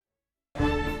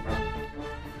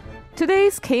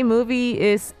Today's K-movie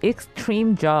is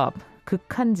Extreme Job,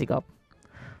 극한직업.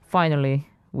 Finally,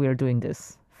 we're doing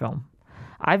this film.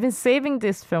 I've been saving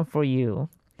this film for you.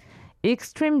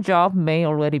 Extreme Job may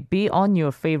already be on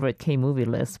your favorite K-movie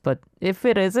list, but if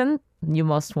it isn't, you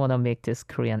must want to make this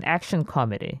Korean action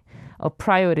comedy a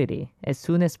priority as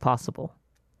soon as possible.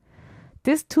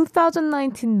 This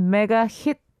 2019 mega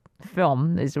hit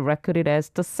film is recorded as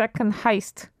the second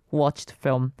highest watched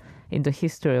film in the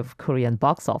history of Korean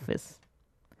box office.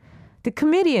 The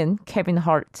comedian Kevin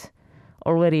Hart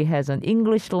already has an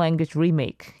English language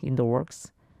remake in the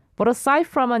works, but aside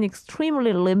from an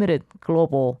extremely limited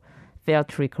global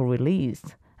theatrical release,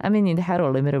 it had a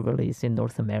limited release in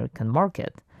North American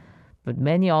market, but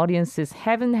many audiences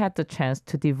haven't had the chance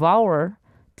to devour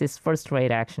this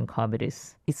first-rate action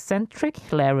comedy's eccentric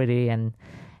hilarity and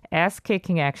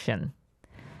ass-kicking action.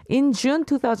 In June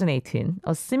 2018,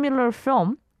 a similar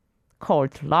film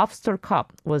called Lobster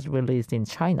Cop was released in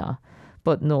China,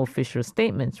 but no official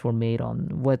statements were made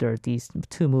on whether these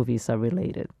two movies are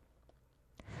related.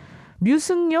 Ryu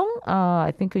Seung-ryong,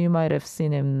 I think you might have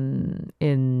seen him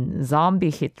in zombie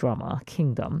hit drama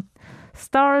Kingdom,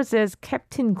 stars as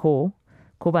Captain Go,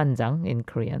 고반장 in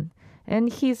Korean,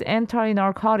 and his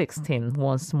anti-narcotics team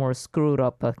once more screwed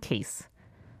up a case.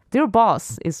 Their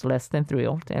boss is less than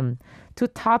thrilled, and to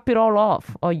top it all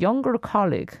off, a younger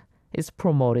colleague is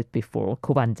promoted before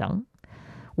고반장,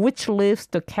 which leaves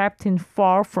the captain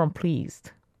far from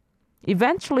pleased.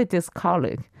 Eventually, this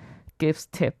colleague gives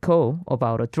tip Go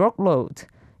about a drug lord,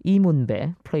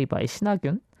 이문배, played by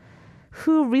Ha-kyun,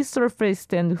 who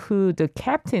resurfaced and who the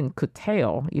captain could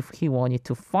tell if he wanted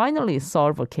to finally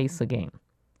solve a case again.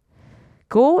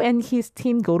 Go and his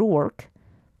team go to work,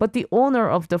 but the owner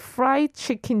of the fried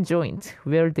chicken joint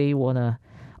where they want to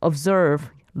observe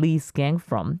Lee's gang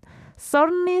from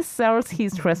suddenly sells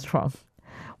his restaurant.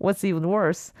 What's even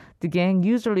worse, the gang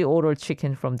usually order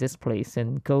chicken from this place,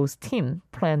 and Go's team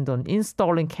planned on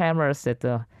installing cameras at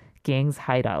the gang's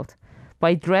hideout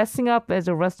by dressing up as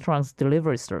a restaurant's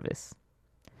delivery service.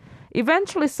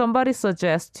 Eventually, somebody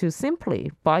suggests to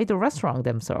simply buy the restaurant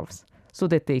themselves so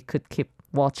that they could keep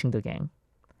watching the gang.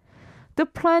 The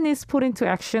plan is put into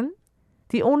action.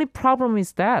 The only problem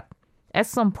is that, at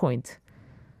some point,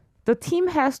 the team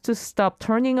has to stop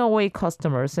turning away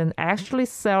customers and actually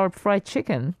sell fried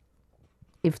chicken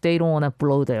if they don't want to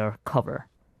blow their cover.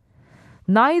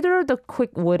 Neither the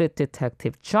quick-witted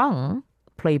detective Jung,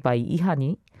 played by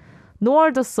Ha-nee,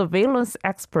 nor the surveillance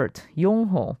expert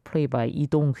Yong-ho, played by Lee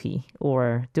Dong-hui,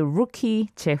 or the rookie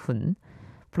Jae-hun,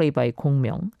 played by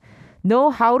Gong-myung,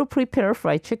 know how to prepare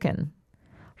fried chicken.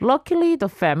 Luckily, the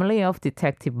family of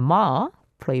Detective Ma,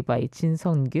 played by Jin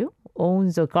Sung-gyu,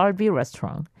 owns a galbi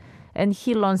restaurant, and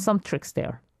he learns some tricks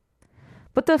there.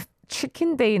 But the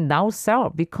chicken they now sell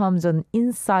becomes an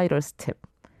insider's tip,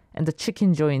 and the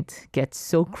chicken joint gets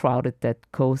so crowded that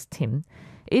Go's team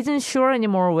isn't sure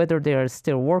anymore whether they are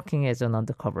still working as an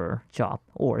undercover job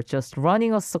or just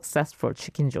running a successful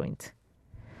chicken joint.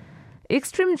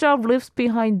 Extreme Job leaves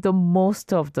behind the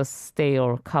most of the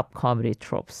stale cop comedy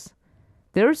tropes.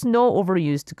 There's no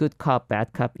overused good cop,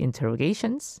 bad cop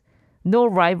interrogations, no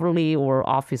rivalry or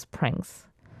office pranks.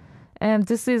 And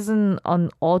this isn't an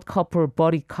odd couple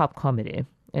buddy cop comedy,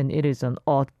 and it is an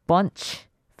odd bunch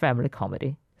family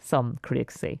comedy, some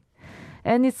critics say.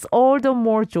 And it's all the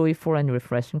more joyful and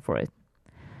refreshing for it.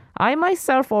 I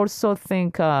myself also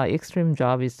think Extreme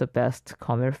Job is the best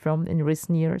comedy film in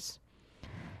recent years.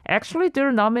 Actually, there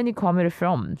are not many comedy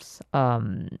films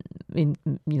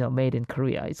made in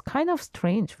Korea. It's kind of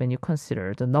strange when you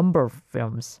consider the number of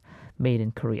films made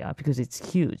in Korea because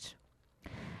it's huge.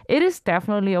 It is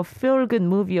definitely a feel-good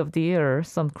movie of the year,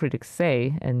 some critics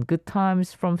say, and good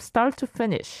times from start to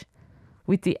finish,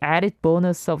 with the added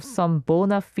bonus of some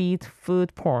bona fide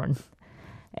food porn,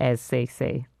 as they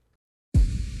say.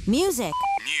 Music,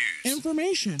 news,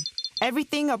 information,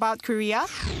 everything about Korea.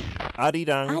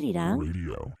 아리랑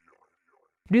radio.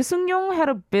 Ryu Seung-ryong had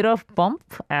a bit of bump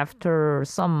after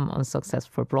some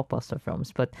unsuccessful blockbuster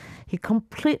films, but he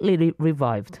completely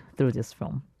revived through this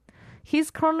film.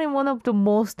 He's currently one of the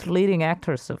most leading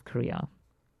actors of Korea.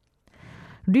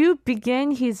 Ryu began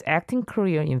his acting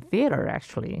career in theater,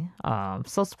 actually,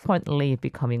 subsequently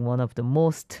becoming one of the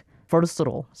most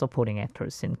versatile supporting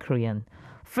actors in Korean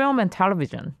film and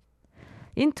television.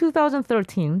 In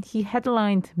 2013, he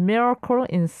headlined Miracle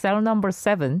in Cell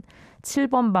No.7,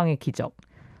 7번 방의 기적,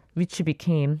 which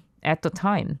became, at the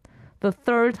time, the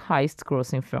third highest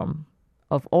grossing film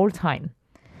of all time.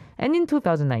 And in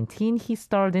 2019, he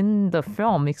starred in the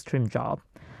film Extreme Job,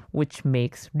 which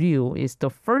makes Ryu is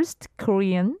the first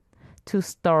Korean to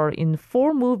star in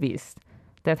 4 movies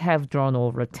that have drawn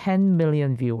over 10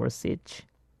 million viewers each.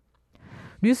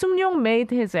 Ryu Seung-ryong made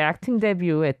his acting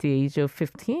debut at the age of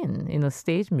 15 in a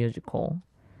stage musical.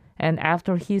 And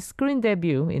after his screen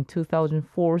debut in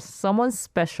 2004's Someone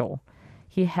Special,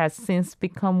 he has since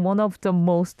become one of the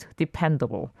most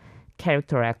dependable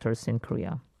character actors in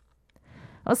Korea.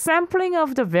 A sampling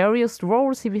of the various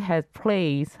roles he had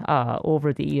played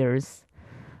over the years: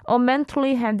 a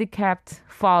mentally handicapped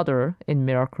father in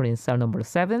Miracle in Cell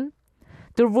No.7,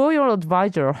 the royal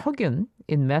advisor Ha-kyun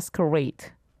in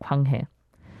Masquerade, Gwanghae,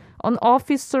 an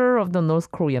officer of the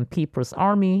North Korean People's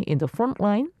Army in the front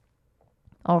line,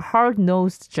 a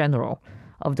hard-nosed general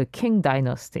of the King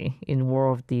Dynasty in War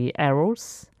of the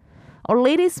Arrows, a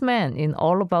ladies' man in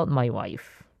All About My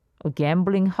Wife, a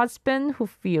gambling husband who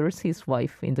fears his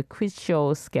wife in the quiz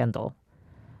show Scandal,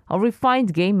 a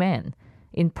refined gay man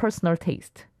in Personal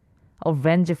Taste, a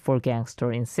vengeful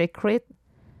gangster in Secret,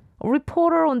 a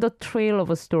reporter on the trail of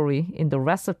a story in The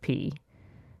Recipe,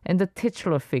 and the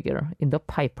titular figure in The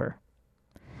Piper.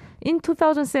 In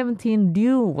 2017,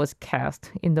 Ryu was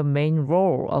cast in the main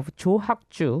role of Jo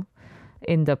Hak-ju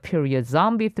in the period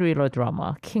zombie thriller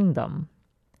drama Kingdom.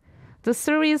 The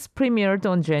series premiered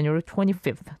on January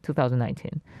 25th,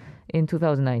 2019. In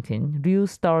 2019, Ryu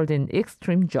starred in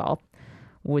Extreme Job,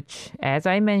 which, as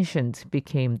I mentioned,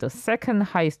 became the second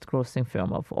highest grossing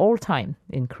film of all time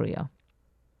in Korea.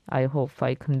 I hope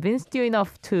I convinced you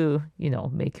enough to,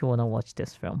 make you want to watch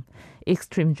this film.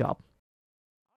 Extreme Job.